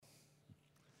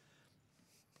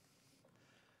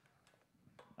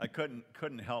I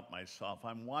couldn't help myself.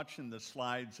 I'm watching the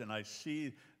slides and I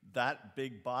see that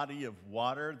big body of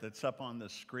water that's up on the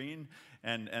screen,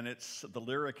 and it's the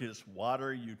lyric is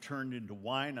water you turned into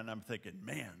wine, and I'm thinking,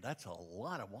 man, that's a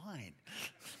lot of wine.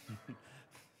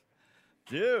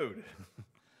 Dude,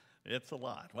 it's a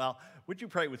lot. Well, would you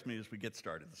pray with me as we get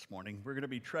started this morning? We're going to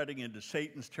be treading into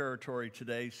Satan's territory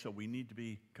today, so we need to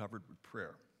be covered with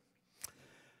prayer.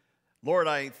 Lord,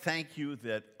 I thank you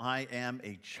that I am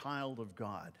a child of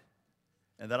God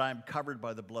and that I am covered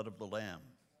by the blood of the Lamb.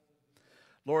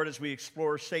 Lord, as we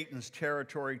explore Satan's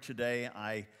territory today,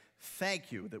 I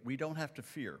thank you that we don't have to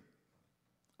fear.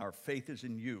 Our faith is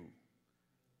in you,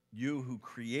 you who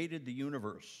created the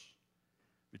universe.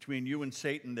 Between you and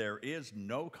Satan, there is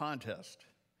no contest.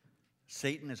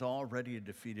 Satan is already a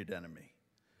defeated enemy.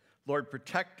 Lord,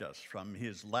 protect us from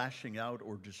his lashing out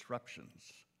or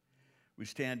disruptions. We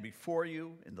stand before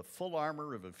you in the full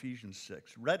armor of Ephesians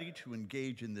 6, ready to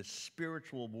engage in this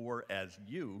spiritual war as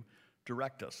you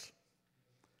direct us.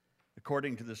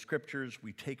 According to the scriptures,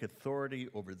 we take authority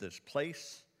over this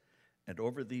place and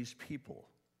over these people,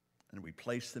 and we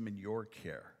place them in your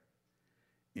care.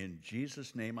 In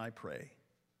Jesus' name I pray,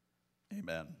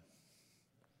 amen.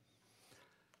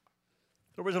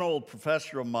 There was an old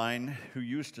professor of mine who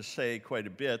used to say quite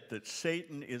a bit that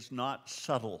Satan is not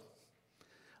subtle.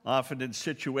 Often in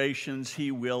situations,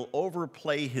 he will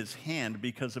overplay his hand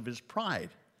because of his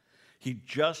pride. He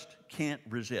just can't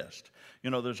resist. You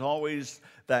know, there's always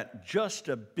that just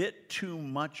a bit too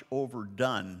much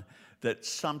overdone that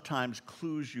sometimes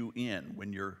clues you in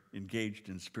when you're engaged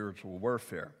in spiritual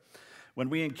warfare. When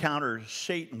we encounter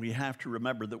Satan, we have to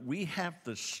remember that we have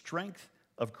the strength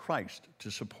of Christ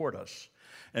to support us.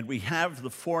 And we have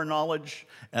the foreknowledge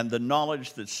and the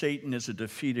knowledge that Satan is a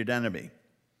defeated enemy.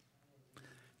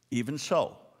 Even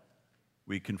so,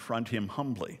 we confront him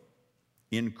humbly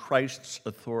in Christ's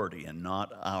authority and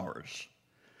not ours.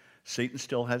 Satan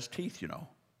still has teeth, you know,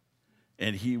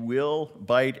 and he will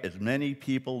bite as many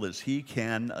people as he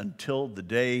can until the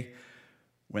day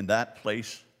when that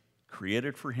place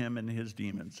created for him and his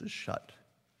demons is shut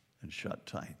and shut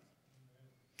tight.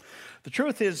 The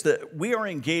truth is that we are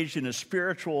engaged in a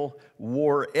spiritual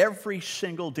war every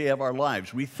single day of our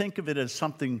lives. We think of it as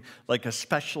something like a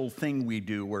special thing we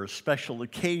do or a special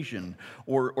occasion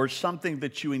or something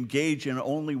that you engage in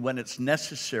only when it's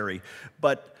necessary.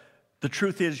 But the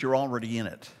truth is you're already in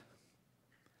it.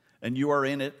 And you are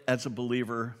in it as a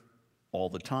believer all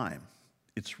the time.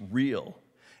 It's real.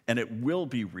 And it will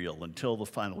be real until the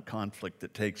final conflict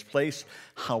that takes place,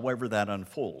 however that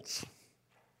unfolds.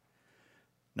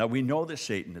 Now, we know that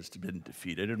Satan has been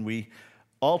defeated, and we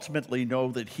ultimately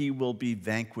know that he will be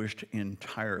vanquished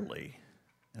entirely.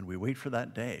 And we wait for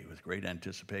that day with great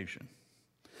anticipation.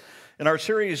 In our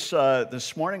series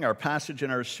this morning, our passage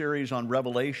in our series on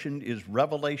Revelation is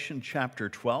Revelation chapter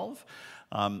 12.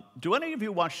 Do any of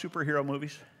you watch superhero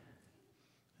movies?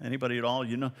 Anybody at all?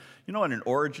 You know what an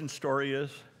origin story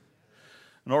is?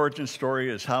 An origin story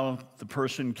is how the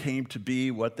person came to be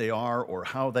what they are or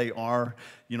how they are.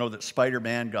 You know that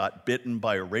Spider-Man got bitten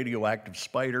by a radioactive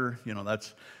spider. You know,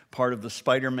 that's part of the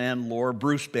Spider-Man lore.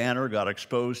 Bruce Banner got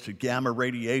exposed to gamma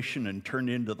radiation and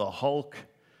turned into the Hulk.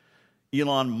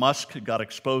 Elon Musk got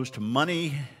exposed to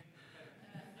money.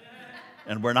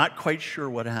 And we're not quite sure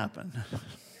what happened.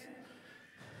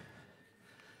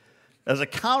 As a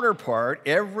counterpart,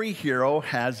 every hero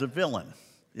has a villain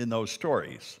in those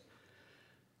stories.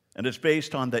 And it's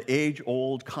based on the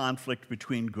age-old conflict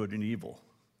between good and evil.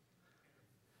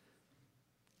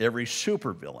 Every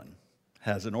supervillain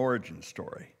has an origin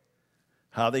story,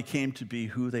 how they came to be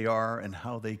who they are and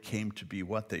how they came to be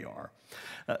what they are.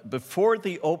 Before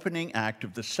the opening act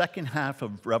of the second half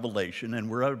of Revelation, and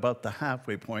we're at about the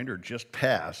halfway point or just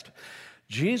past,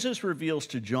 Jesus reveals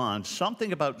to John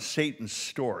something about Satan's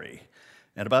story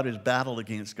and about his battle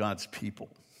against God's people.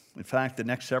 In fact, the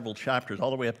next several chapters, all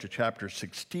the way up to chapter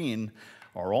 16,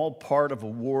 are all part of a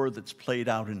war that's played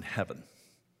out in heaven.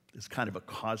 It's kind of a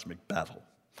cosmic battle.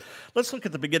 Let's look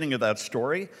at the beginning of that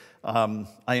story.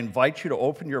 I invite you to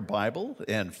open your Bible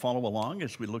and follow along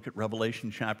as we look at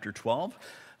Revelation chapter 12.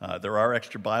 There are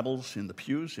extra Bibles in the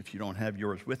pews if you don't have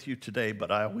yours with you today,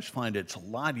 but I always find it's a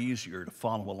lot easier to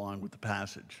follow along with the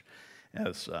passage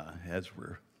as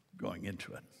we're going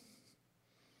into it.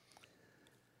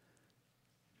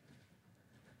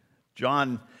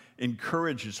 John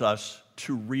encourages us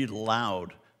to read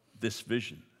aloud this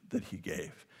vision that he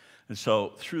gave. And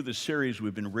so through the series,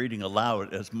 we've been reading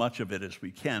aloud as much of it as we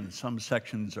can. Some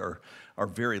sections are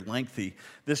very lengthy.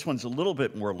 This one's a little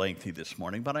bit more lengthy this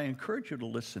morning, but I encourage you to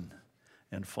listen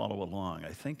and follow along.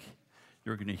 I think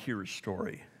you're going to hear a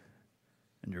story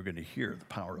and you're going to hear the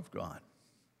power of God.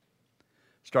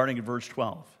 Starting at verse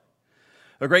 12.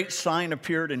 A great sign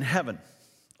appeared in heaven,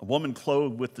 a woman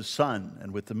clothed with the sun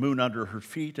and with the moon under her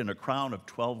feet and a crown of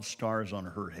 12 stars on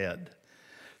her head.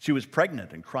 She was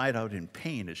pregnant and cried out in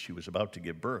pain as she was about to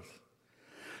give birth.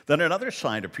 Then another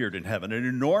sign appeared in heaven, an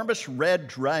enormous red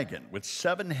dragon with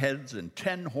 7 heads and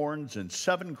 10 horns and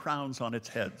 7 crowns on its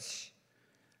heads.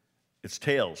 Its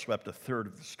tail swept a third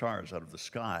of the stars out of the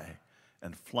sky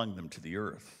and flung them to the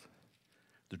earth.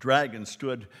 The dragon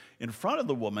stood in front of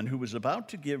the woman who was about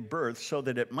to give birth so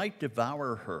that it might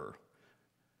devour her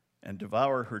and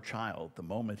devour her child the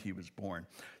moment he was born.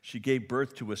 She gave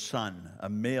birth to a son, a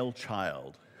male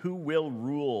child, who will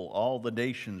rule all the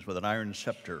nations with an iron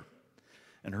scepter.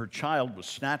 And her child was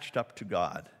snatched up to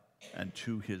God and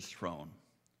to his throne.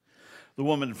 The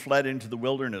woman fled into the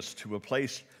wilderness to a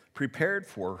place prepared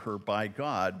for her by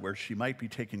God, where she might be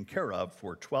taken care of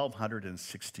for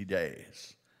 1,260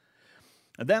 days.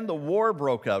 And then the war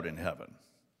broke out in heaven.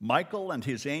 Michael and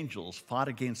his angels fought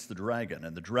against the dragon,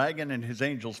 and the dragon and his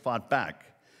angels fought back.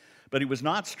 But he was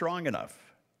not strong enough,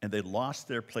 and they lost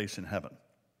their place in heaven.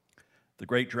 The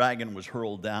great dragon was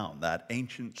hurled down, that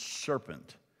ancient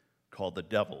serpent called the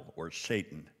devil or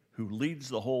Satan, who leads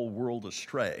the whole world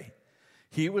astray.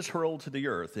 He was hurled to the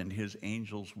earth, and his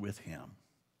angels with him.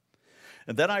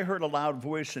 And then I heard a loud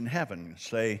voice in heaven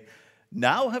say,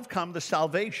 "Now have come the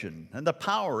salvation and the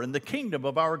power and the kingdom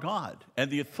of our God and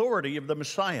the authority of the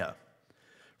Messiah.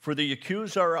 For the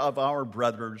accuser of our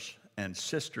brothers and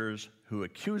sisters who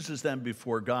accuses them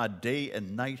before God day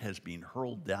and night has been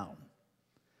hurled down.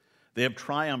 They have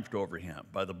triumphed over him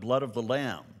by the blood of the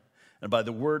Lamb and by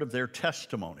the word of their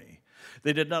testimony.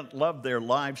 They did not love their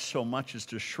lives so much as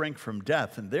to shrink from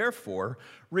death, and therefore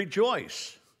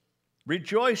rejoice.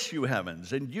 Rejoice, you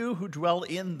heavens, and you who dwell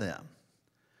in them.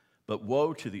 But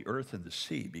woe to the earth and the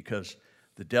sea, because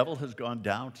the devil has gone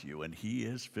down to you, and he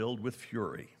is filled with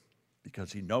fury,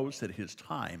 because he knows that his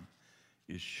time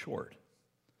is short."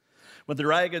 When the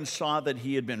dragon saw that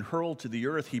he had been hurled to the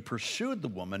earth, he pursued the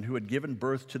woman who had given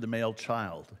birth to the male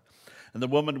child. And the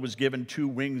woman was given 2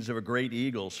 wings of a great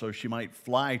eagle, so she might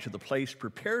fly to the place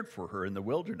prepared for her in the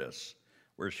wilderness,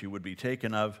 where she would be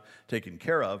taken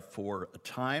care of for a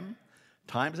time,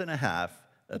 times and a half,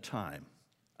 a time,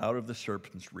 out of the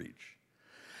serpent's reach.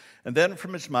 And then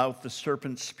from his mouth the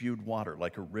serpent spewed water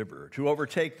like a river to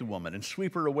overtake the woman and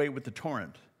sweep her away with the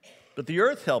torrent. But the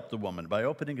earth helped the woman by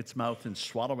opening its mouth and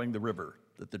swallowing the river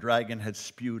that the dragon had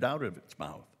spewed out of its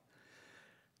mouth.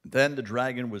 Then the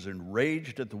dragon was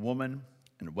enraged at the woman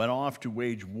and went off to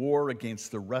wage war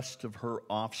against the rest of her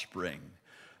offspring.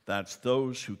 That's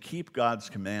those who keep God's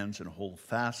commands and hold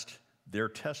fast their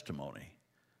testimony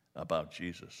about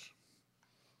Jesus.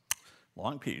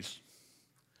 Long piece,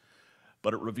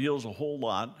 but it reveals a whole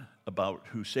lot about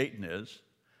who Satan is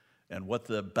and what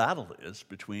the battle is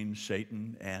between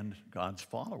Satan and God's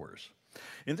followers.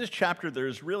 In this chapter,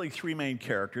 there's really 3 main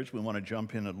characters we want to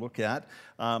jump in and look at.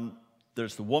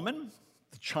 There's the woman,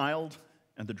 the child,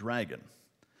 and the dragon.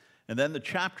 And then the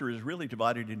chapter is really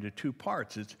divided into 2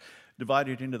 parts. It's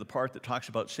divided into the part that talks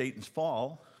about Satan's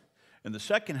fall, and the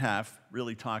second half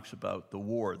really talks about the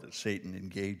war that Satan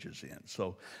engages in.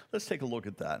 So let's take a look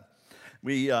at that.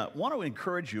 We want to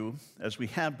encourage you, as we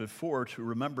had before, to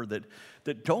remember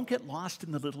that don't get lost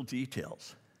in the little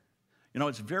details. You know,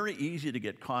 it's very easy to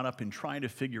get caught up in trying to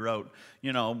figure out,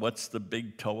 you know, what's the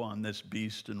big toe on this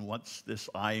beast and what's this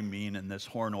eye mean and this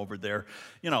horn over there.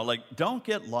 You know, like, don't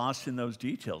get lost in those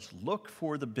details. Look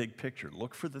for the big picture.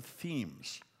 Look for the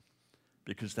themes,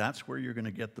 because that's where you're going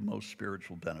to get the most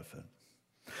spiritual benefit.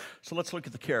 So let's look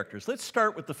at the characters. Let's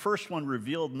start with the first one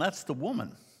revealed, and that's the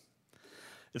woman.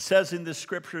 It says in this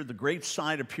scripture, the great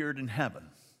sign appeared in heaven,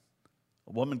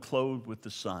 a woman clothed with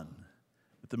the sun,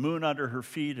 with the moon under her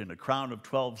feet and a crown of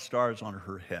 12 stars on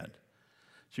her head.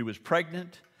 She was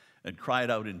pregnant and cried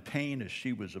out in pain as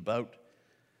she was about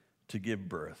to give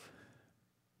birth.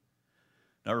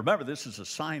 Now remember, this is a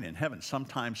sign in heaven.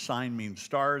 Sometimes sign means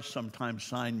stars, sometimes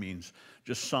sign means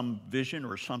just some vision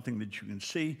or something that you can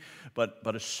see, but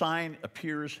a sign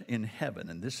appears in heaven,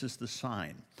 and this is the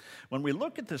sign. When we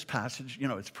look at this passage, you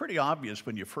know, it's pretty obvious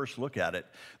when you first look at it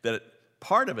that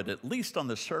part of it, at least on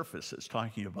the surface, is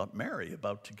talking about Mary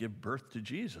about to give birth to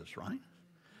Jesus, right?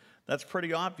 That's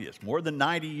pretty obvious. More than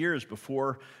 90 years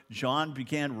before John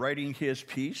began writing his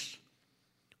piece,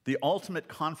 the ultimate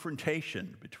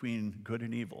confrontation between good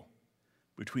and evil,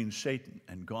 between Satan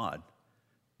and God,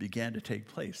 began to take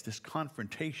place. This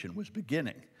confrontation was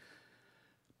beginning.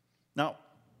 Now,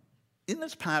 in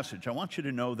this passage, I want you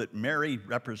to know that Mary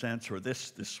represents, or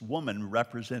this woman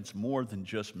represents more than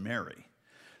just Mary.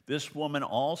 This woman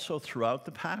also, throughout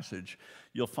the passage,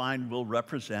 you'll find will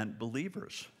represent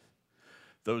believers.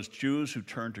 Those Jews who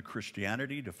turned to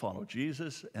Christianity to follow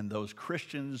Jesus, and those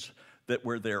Christians that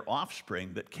were their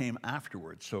offspring that came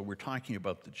afterwards. So we're talking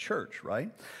about the church, right?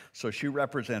 So she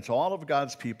represents all of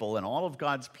God's people and all of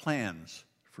God's plans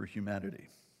for humanity.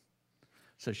 It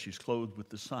says she's clothed with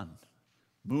the sun,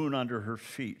 moon under her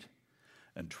feet,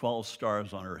 and 12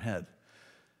 stars on her head.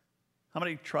 How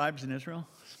many tribes in Israel?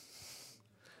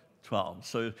 12.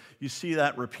 So you see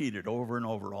that repeated over and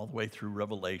over all the way through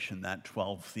Revelation. That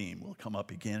 12 theme will come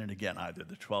up again and again, either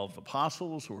the 12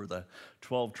 apostles or the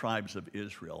 12 tribes of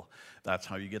Israel. That's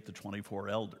how you get the 24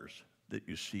 elders that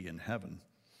you see in heaven.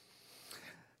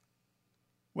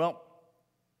 Well,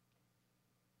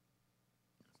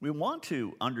 we want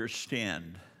to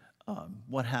understand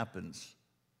what happens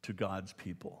to God's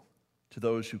people, to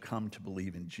those who come to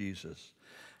believe in Jesus,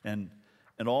 and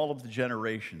all of the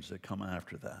generations that come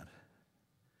after that.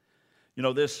 You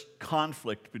know, this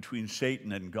conflict between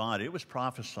Satan and God, it was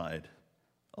prophesied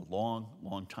a long,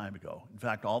 long time ago. In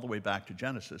fact, all the way back to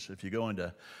Genesis. If you go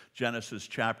into Genesis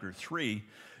chapter 3,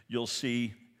 you'll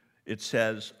see it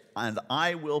says, "And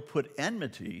I will put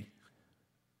enmity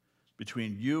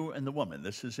between you and the woman."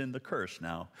 This is in the curse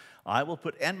now. "I will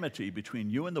put enmity between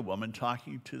you and the woman,"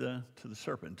 talking to the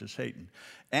serpent, to Satan,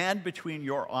 "and between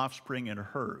your offspring and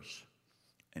hers.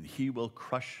 And he will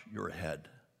crush your head,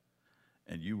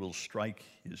 and you will strike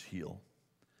his heel."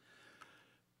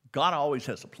 God always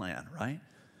has a plan, right?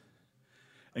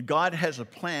 And God has a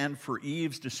plan for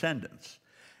Eve's descendants.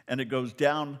 And it goes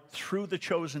down through the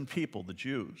chosen people, the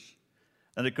Jews.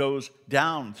 And it goes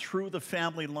down through the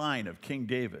family line of King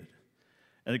David.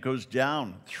 And it goes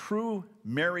down through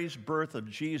Mary's birth of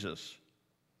Jesus.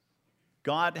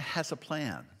 God has a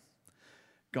plan.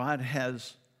 God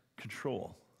has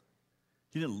control.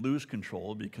 He didn't lose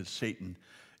control because Satan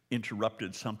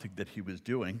interrupted something that he was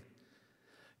doing.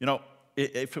 You know,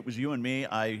 if it was you and me,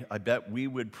 I bet we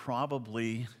would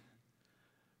probably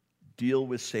deal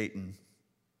with Satan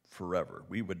forever.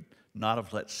 We would not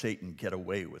have let Satan get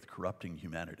away with corrupting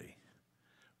humanity.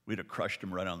 We'd have crushed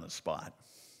him right on the spot.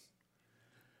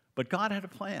 But God had a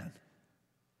plan.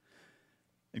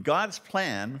 And God's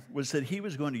plan was that he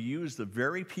was going to use the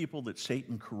very people that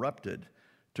Satan corrupted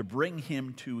to bring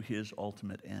him to his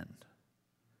ultimate end.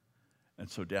 And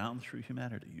so down through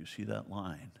humanity, you see that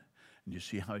line, and you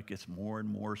see how it gets more and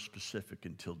more specific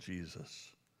until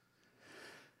Jesus.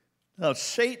 Now,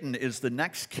 Satan is the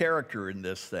next character in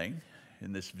this thing,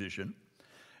 in this vision,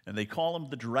 and they call him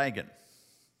the dragon.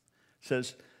 It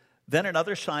says, "Then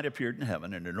another sign appeared in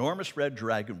heaven, an enormous red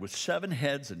dragon with 7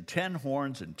 heads and 10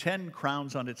 horns and 10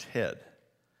 crowns on its head.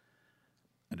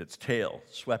 And its tail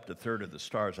swept 1/3 of the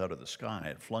stars out of the sky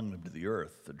and flung them to the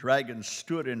earth. The dragon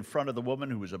stood in front of the woman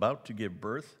who was about to give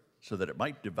birth so that it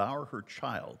might devour her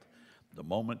child the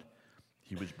moment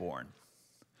he was born."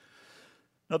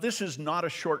 Now, this is not a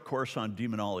short course on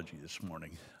demonology this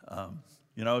morning.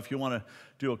 You know, if you want to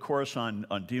do a course on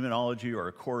demonology or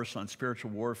a course on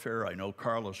spiritual warfare, I know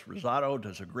Carlos Rosado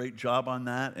does a great job on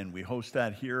that, and we host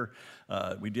that here.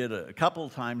 We did a couple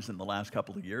of times in the last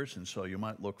couple of years, and so you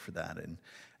might look for that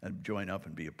and join up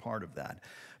and be a part of that.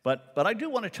 But I do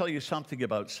want to tell you something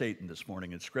about Satan this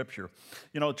morning in Scripture.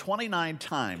 You know, 29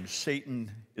 times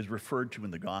Satan is referred to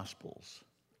in the Gospels.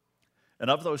 And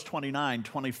of those 29,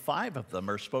 25 of them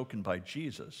are spoken by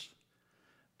Jesus.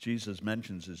 Jesus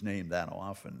mentions his name that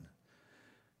often.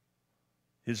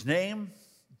 His name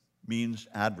means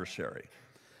adversary,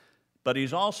 but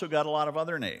he's also got a lot of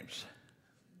other names.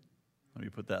 Let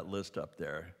me put that list up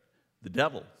there. The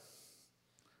devil,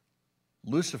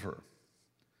 Lucifer.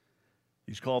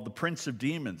 He's called the Prince of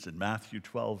Demons in Matthew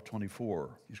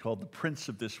 12:24. He's called the Prince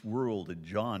of this world in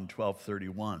John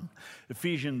 12:31.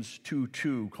 Ephesians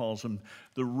 2:2 calls him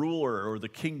the ruler or the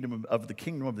kingdom of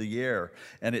the air.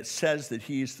 And it says that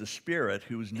he's the spirit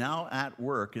who is now at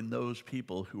work in those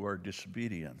people who are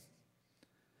disobedient.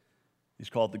 He's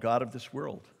called the God of this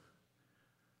world,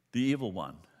 the evil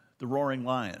one, the roaring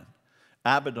lion,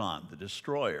 Abaddon, the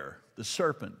destroyer, the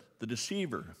serpent, the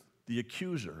deceiver, the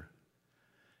accuser.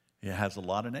 He has a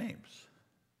lot of names.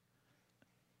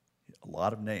 A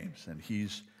lot of names, and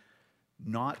he's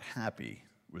not happy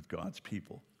with God's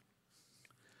people.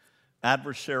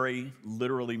 Adversary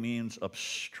literally means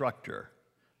obstructor,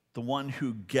 the one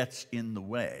who gets in the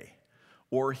way,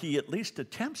 or he at least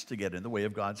attempts to get in the way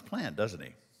of God's plan, doesn't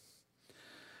he?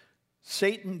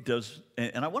 Satan does,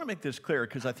 and I want to make this clear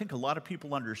because I think a lot of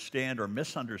people understand or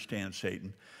misunderstand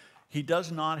Satan. He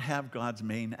does not have God's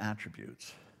main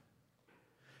attributes.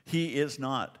 He is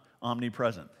not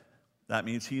omnipresent. That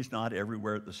means he's not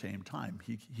everywhere at the same time.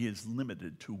 He is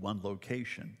limited to one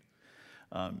location.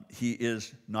 He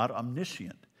is not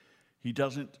omniscient. He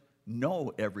doesn't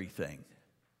know everything.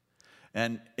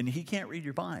 And he can't read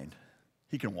your mind.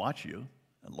 He can watch you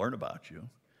and learn about you,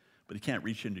 but he can't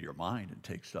reach into your mind and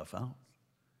take stuff out.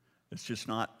 It's just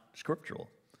not scriptural.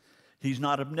 He's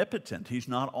not omnipotent. He's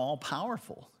not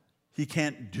all-powerful. He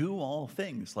can't do all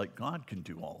things like God can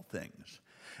do all things.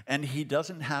 And he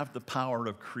doesn't have the power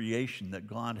of creation that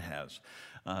God has.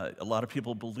 A lot of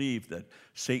people believe that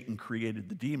Satan created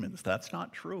the demons. That's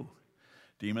not true.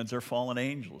 Demons are fallen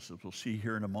angels, as we'll see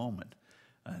here in a moment.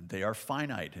 And they are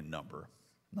finite in number,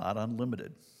 not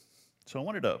unlimited. So I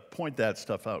wanted to point that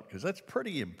stuff out because that's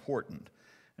pretty important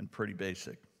and pretty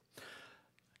basic.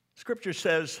 Scripture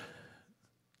says,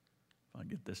 if I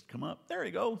get this to come up, there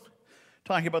you go.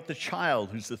 Talking about the child,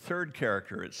 who's the third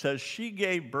character. It says, she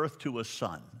gave birth to a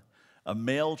son, a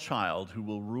male child who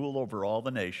will rule over all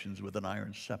the nations with an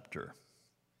iron scepter.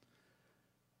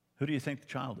 Who do you think the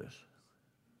child is?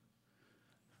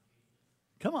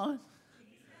 Come on.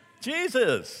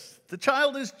 Jesus. The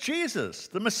child is Jesus,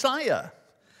 the Messiah.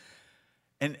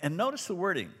 And notice the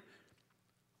wording.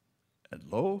 And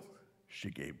lo, she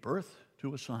gave birth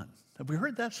to a son. Have we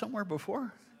heard that somewhere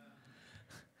before?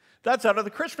 That's out of the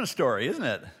Christmas story, isn't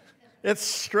it? It's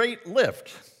straight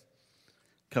lift.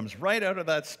 Comes right out of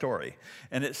that story.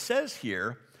 And it says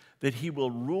here that he will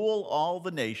rule all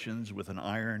the nations with an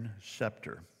iron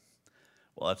scepter.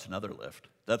 Well, that's another lift.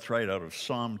 That's right out of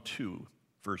Psalm 2,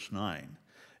 verse 9.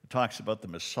 It talks about the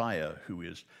Messiah who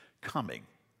is coming.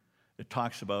 It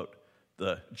talks about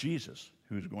the Jesus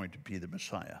who is going to be the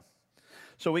Messiah.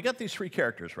 So we got these three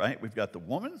characters, right? We've got the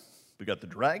woman, we've got the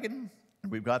dragon,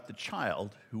 and we've got the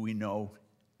child who we know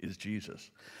is Jesus.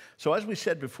 So as we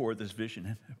said before, this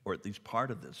vision, or at least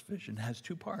part of this vision, has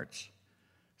two parts.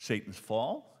 Satan's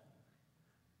fall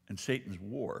and Satan's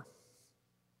war.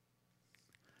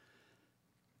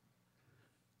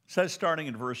 It says, starting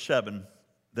in verse 7,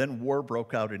 then war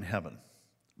broke out in heaven.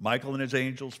 Michael and his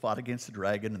angels fought against the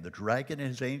dragon, and the dragon and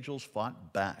his angels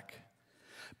fought back.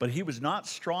 But he was not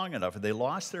strong enough, and they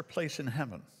lost their place in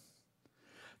heaven.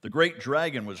 The great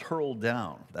dragon was hurled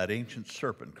down, that ancient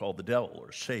serpent called the devil,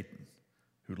 or Satan,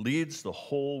 who leads the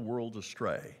whole world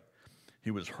astray. He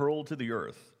was hurled to the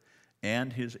earth,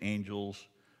 and his angels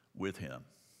with him.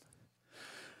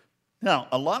 Now,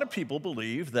 a lot of people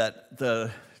believe that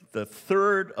the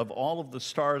third of all of the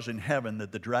stars in heaven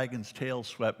that the dragon's tail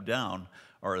swept down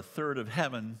are a third of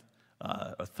heaven's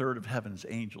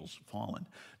angels fallen.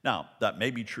 Now, that may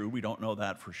be true. We don't know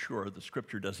that for sure. The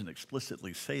scripture doesn't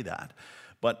explicitly say that.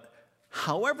 But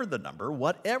whatever the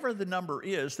number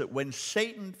is, that when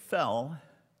Satan fell,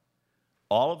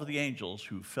 all of the angels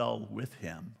who fell with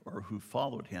him or who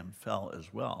followed him fell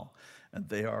as well. And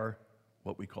they are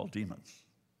what we call demons.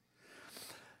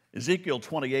 Ezekiel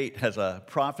 28 has a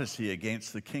prophecy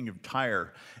against the king of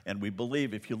Tyre, and we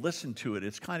believe if you listen to it,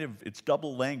 it's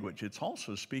double language. It's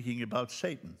also speaking about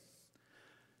Satan.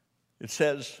 It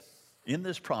says in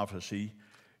this prophecy,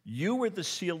 you were the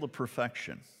seal of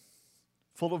perfection,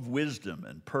 full of wisdom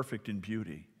and perfect in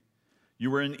beauty. You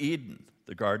were in Eden,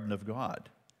 the garden of God.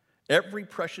 Every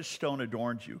precious stone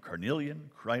adorned you,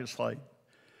 carnelian, chrysolite,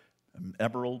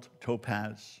 emerald,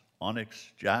 topaz,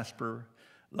 onyx, jasper,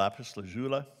 lapis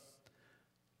lazuli,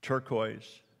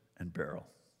 turquoise, and beryl.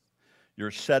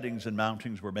 Your settings and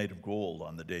mountings were made of gold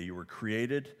on the day you were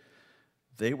created.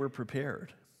 They were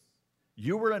prepared.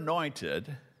 You were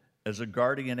anointed as a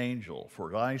guardian angel,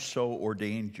 for I so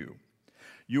ordained you.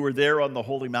 You were there on the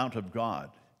holy mount of God.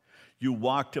 You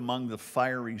walked among the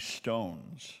fiery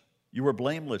stones. You were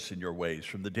blameless in your ways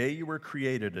from the day you were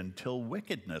created until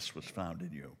wickedness was found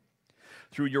in you.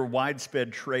 Through your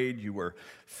widespread trade, you were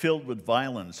filled with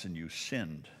violence and you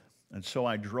sinned. And so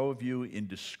I drove you in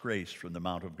disgrace from the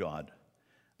mount of God.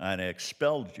 And I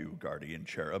expelled you, guardian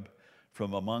cherub,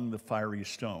 from among the fiery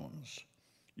stones.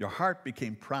 Your heart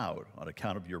became proud on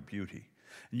account of your beauty.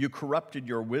 And you corrupted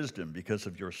your wisdom because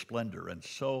of your splendor. And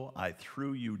so I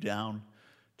threw you down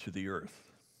to the earth.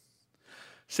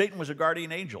 Satan was a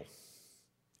guardian angel.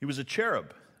 He was a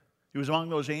cherub. He was among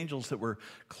those angels that were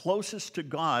closest to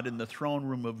God in the throne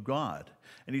room of God.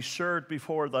 And he served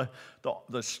before the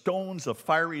stones, the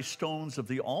fiery stones of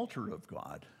the altar of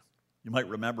God. You might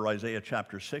remember Isaiah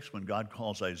chapter 6 when God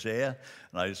calls Isaiah,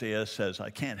 and Isaiah says, I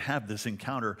can't have this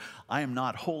encounter. I am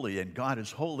not holy, and God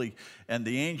is holy. And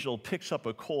the angel picks up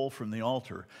a coal from the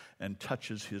altar and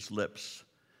touches his lips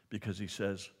because he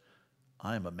says,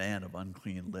 I am a man of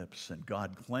unclean lips, and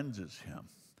God cleanses him.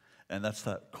 And that's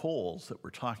the coals that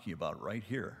we're talking about right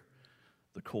here,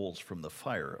 the coals from the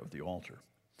fire of the altar.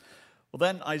 Well,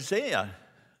 then Isaiah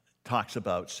talks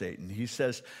about Satan. He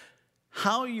says,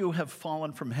 "How you have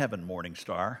fallen from heaven, morning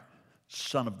star,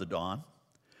 son of the dawn.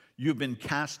 You've been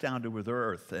cast down to the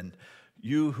earth, and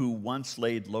you who once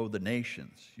laid low the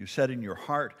nations. You said in your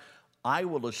heart, I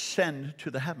will ascend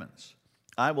to the heavens.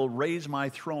 I will raise my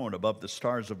throne above the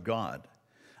stars of God.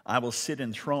 I will sit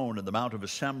enthroned in the Mount of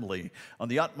Assembly on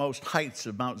the utmost heights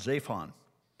of Mount Zaphon.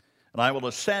 And I will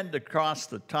ascend across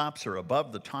the tops or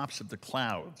above the tops of the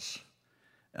clouds.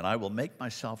 And I will make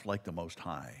myself like the Most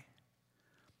High.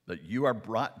 That you are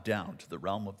brought down to the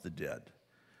realm of the dead,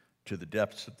 to the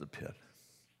depths of the pit."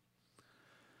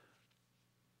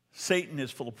 Satan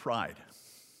is full of pride.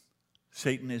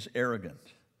 Satan is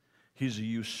arrogant. He's a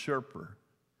usurper.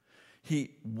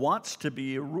 He wants to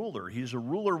be a ruler. He's a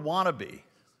ruler wannabe.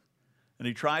 And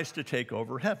he tries to take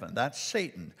over heaven. That's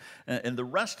Satan. And the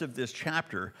rest of this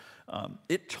chapter,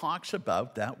 it talks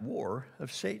about that war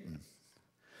of Satan.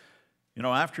 You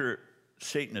know, after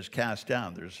Satan is cast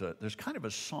down, there's kind of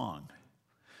a song.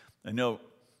 I know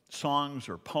songs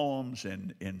or poems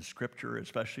in Scripture,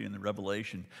 especially in the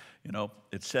Revelation, you know,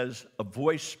 it says a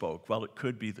voice spoke. Well, it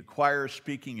could be the choir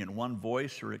speaking in one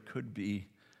voice, or it could be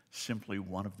simply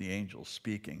one of the angels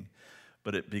speaking.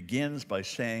 But it begins by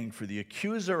saying, "For the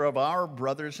accuser of our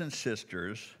brothers and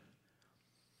sisters,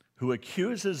 who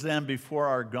accuses them before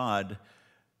our God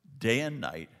day and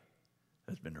night,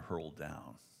 has been hurled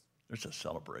down." There's a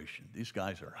celebration. These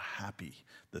guys are happy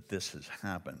that this has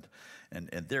happened. And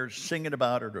they're singing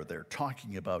about it, or they're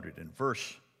talking about it in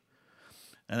verse.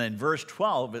 And in verse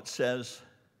 12, it says,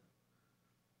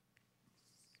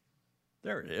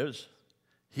 there it is.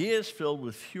 "He is filled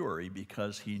with fury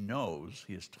because he knows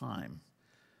his time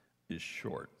is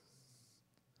short."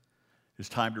 His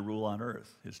time to rule on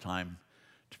earth. His time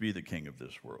to be the king of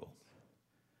this world.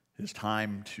 His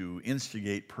time to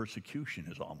instigate persecution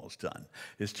is almost done.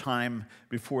 His time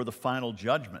before the final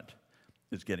judgment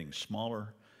is getting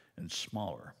smaller and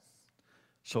smaller.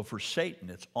 So for Satan,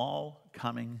 it's all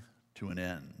coming to an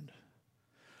end.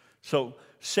 So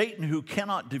Satan, who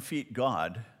cannot defeat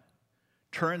God,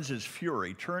 turns his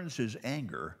fury, turns his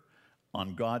anger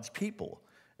on God's people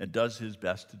and does his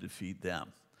best to defeat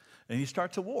them. And he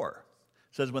starts a war.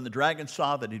 It says, "When the dragon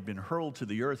saw that he'd been hurled to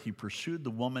the earth, he pursued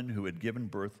the woman who had given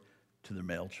birth to the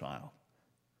male child."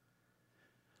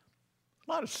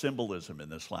 A lot of symbolism in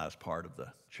this last part of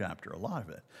the chapter, a lot of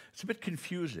it. It's a bit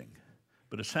confusing,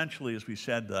 but essentially, as we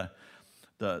said, the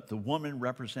woman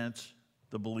represents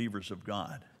the believers of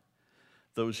God,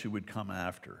 those who would come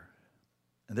after.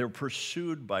 And they're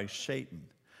pursued by Satan.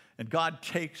 And God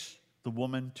takes the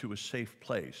woman to a safe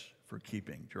place for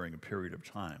keeping during a period of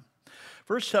time.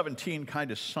 Verse 17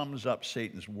 kind of sums up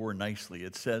Satan's war nicely.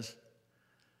 It says,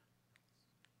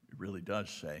 it really does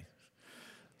say,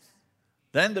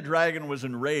 "Then the dragon was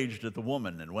enraged at the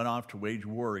woman and went off to wage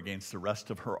war against the rest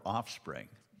of her offspring,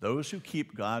 those who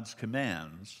keep God's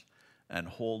commands and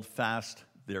hold fast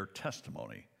their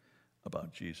testimony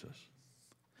about Jesus."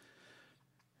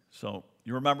 So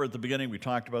you remember at the beginning we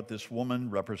talked about this woman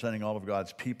representing all of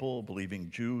God's people, believing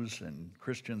Jews and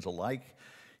Christians alike.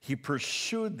 He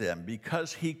pursued them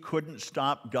because he couldn't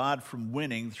stop God from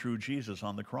winning through Jesus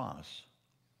on the cross.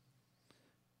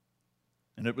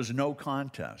 And it was no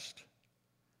contest.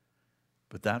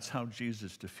 But that's how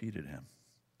Jesus defeated him.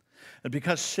 And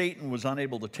because Satan was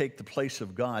unable to take the place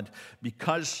of God,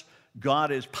 because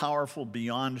God is powerful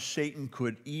beyond Satan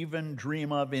could even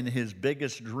dream of in his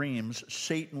biggest dreams,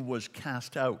 Satan was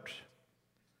cast out.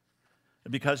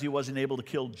 And because he wasn't able to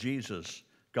kill Jesus,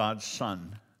 God's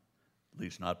Son, at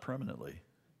least not permanently,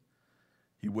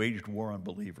 he waged war on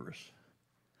believers.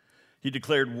 He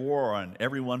declared war on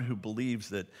everyone who believes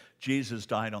that Jesus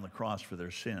died on the cross for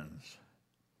their sins.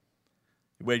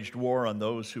 He waged war on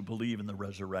those who believe in the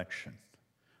resurrection,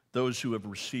 those who have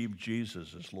received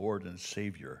Jesus as Lord and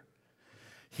Savior.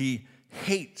 He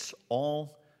hates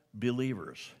all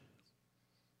believers,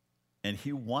 and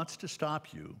he wants to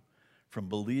stop you from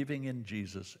believing in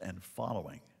Jesus and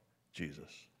following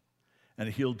Jesus. And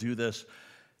he'll do this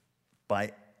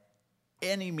by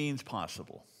any means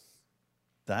possible.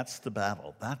 That's the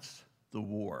battle. That's the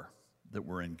war that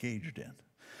we're engaged in.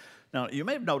 Now, you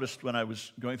may have noticed when I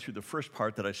was going through the first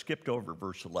part that I skipped over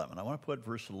verse 11. I want to put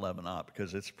verse 11 up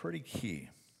because it's pretty key.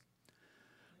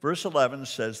 Verse 11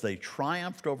 says, "They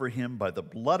triumphed over him by the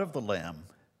blood of the Lamb,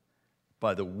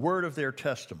 by the word of their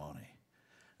testimony,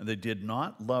 and they did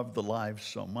not love the lives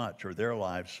so much, or their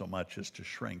lives so much, as to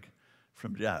shrink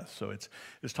from death." So it's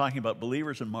talking about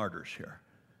believers and martyrs here.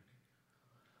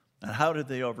 And how did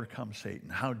they overcome Satan?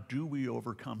 How do we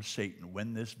overcome Satan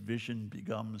when this vision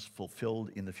becomes fulfilled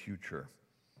in the future?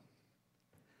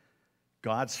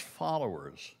 God's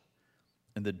followers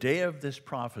in the day of this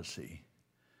prophecy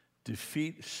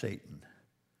defeat Satan.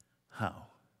 How?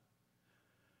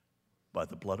 By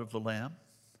the blood of the Lamb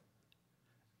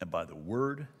and by the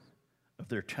word of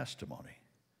their testimony.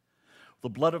 The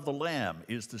blood of the Lamb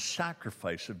is the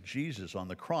sacrifice of Jesus on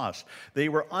the cross. They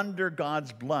were under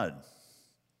God's blood.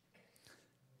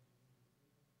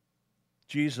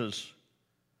 Jesus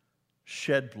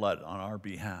shed blood on our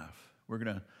behalf. We're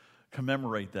going to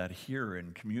commemorate that here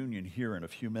in communion here in a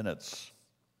few minutes.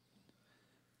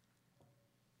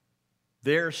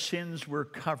 Their sins were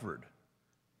covered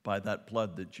by that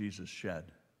blood that Jesus shed.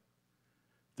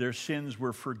 Their sins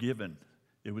were forgiven.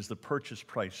 It was the purchase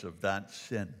price of that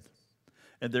sin.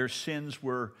 And their sins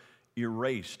were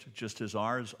erased, just as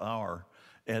ours are,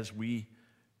 as we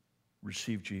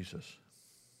receive Jesus.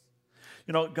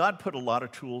 You know, God put a lot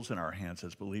of tools in our hands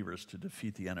as believers to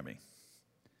defeat the enemy.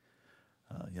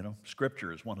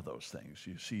 Scripture is one of those things.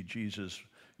 You see Jesus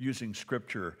using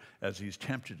Scripture as he's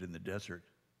tempted in the desert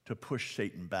to push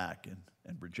Satan back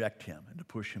and reject him and to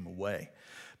push him away.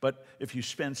 But if you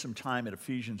spend some time in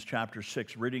Ephesians chapter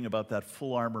 6 reading about that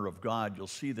full armor of God, you'll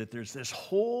see that there's this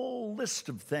whole list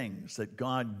of things that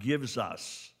God gives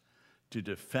us to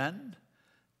defend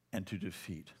and to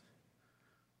defeat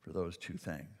for those two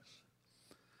things.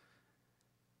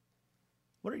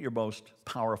 What are your most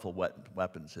powerful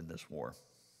weapons in this war?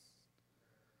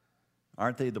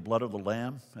 Aren't they the blood of the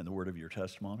Lamb and the word of your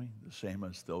testimony, the same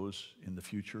as those in the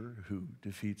future who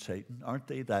defeat Satan? Aren't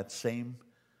they that same?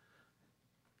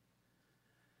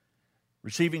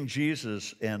 Receiving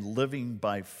Jesus and living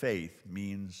by faith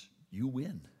means you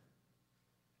win.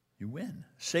 You win.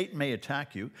 Satan may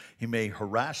attack you. He may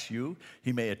harass you.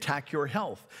 He may attack your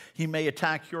health. He may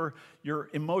attack your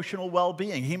emotional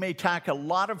well-being. He may attack a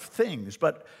lot of things,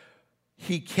 but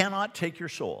he cannot take your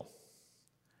soul.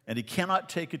 And he cannot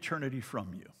take eternity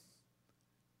from you.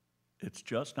 It's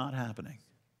just not happening.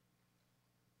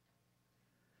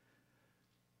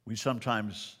 We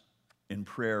sometimes, in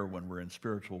prayer, when we're in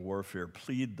spiritual warfare,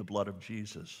 plead the blood of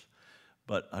Jesus.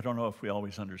 But I don't know if we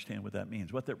always understand what that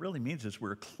means. What that really means is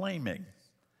we're claiming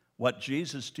what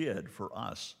Jesus did for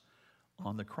us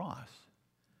on the cross.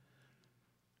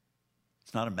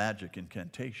 It's not a magic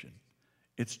incantation.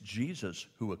 It's Jesus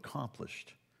who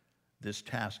accomplished this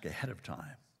task ahead of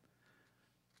time.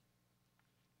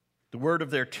 The word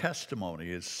of their testimony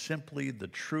is simply the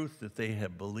truth that they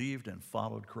have believed and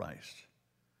followed Christ.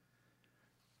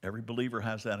 Every believer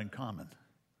has that in common.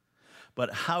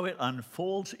 But how it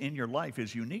unfolds in your life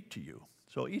is unique to you.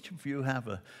 So each of you have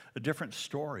a different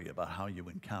story about how you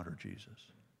encounter Jesus.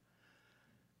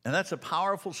 And that's a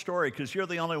powerful story because you're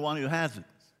the only one who has it.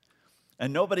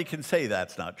 And nobody can say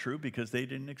that's not true because they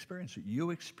didn't experience it.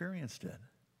 You experienced it.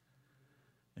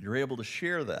 And you're able to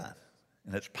share that.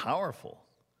 And it's powerful.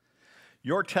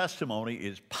 Your testimony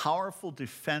is powerful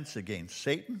defense against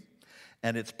Satan,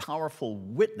 and it's powerful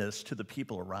witness to the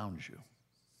people around you.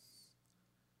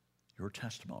 Your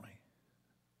testimony.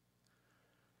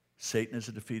 Satan is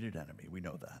a defeated enemy. We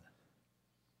know that.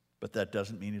 But that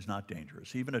doesn't mean he's not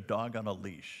dangerous. Even a dog on a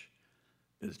leash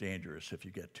is dangerous if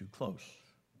you get too close.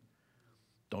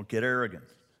 Don't get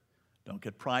arrogant. Don't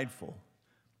get prideful.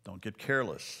 Don't get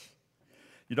careless.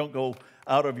 You don't go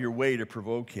out of your way to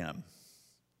provoke him.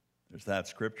 There's that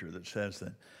scripture that says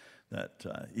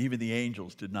that even the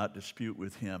angels did not dispute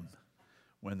with him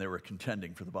when they were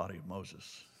contending for the body of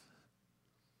Moses.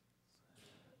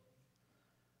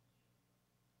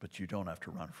 But you don't have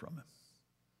to run from him.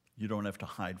 You don't have to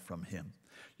hide from him.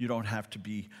 You don't have to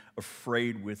be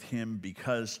afraid with him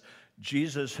because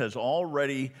Jesus has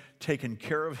already taken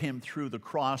care of him through the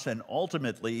cross, and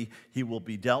ultimately he will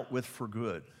be dealt with for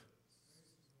good.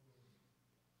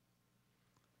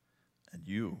 And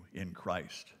you, in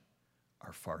Christ,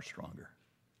 are far stronger.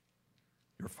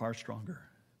 You're far stronger.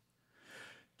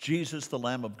 Jesus, the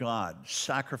Lamb of God,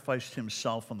 sacrificed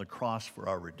himself on the cross for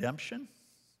our redemption,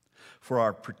 for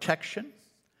our protection,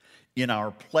 in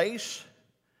our place,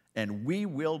 and we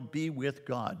will be with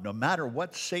God, no matter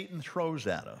what Satan throws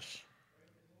at us.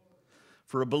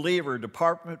 For a believer,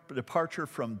 departure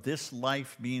from this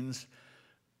life means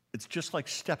it's just like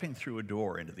stepping through a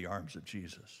door into the arms of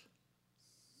Jesus.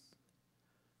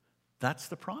 That's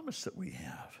the promise that we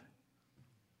have.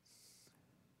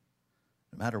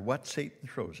 No matter what Satan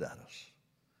throws at us.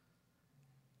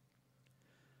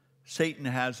 Satan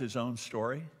has his own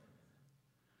story,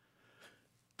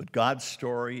 but God's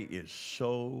story is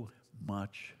so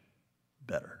much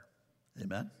better.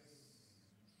 Amen?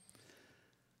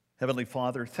 Heavenly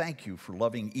Father, thank you for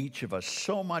loving each of us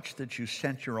so much that you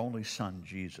sent your only Son,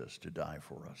 Jesus, to die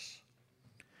for us.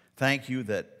 Thank you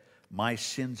that my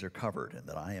sins are covered and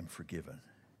that I am forgiven.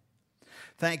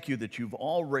 Thank you that you've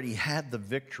already had the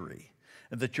victory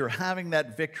and that you're having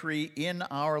that victory in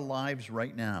our lives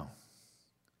right now.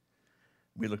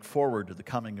 We look forward to the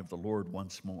coming of the Lord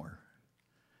once more.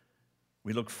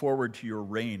 We look forward to your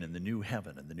reign in the new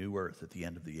heaven and the new earth at the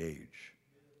end of the age.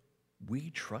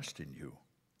 We trust in you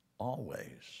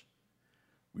always.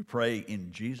 We pray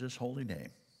in Jesus' holy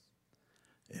name.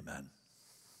 Amen.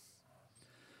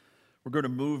 We're going to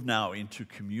move now into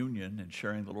communion and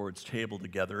sharing the Lord's table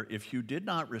together. If you did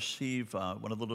not receive one of the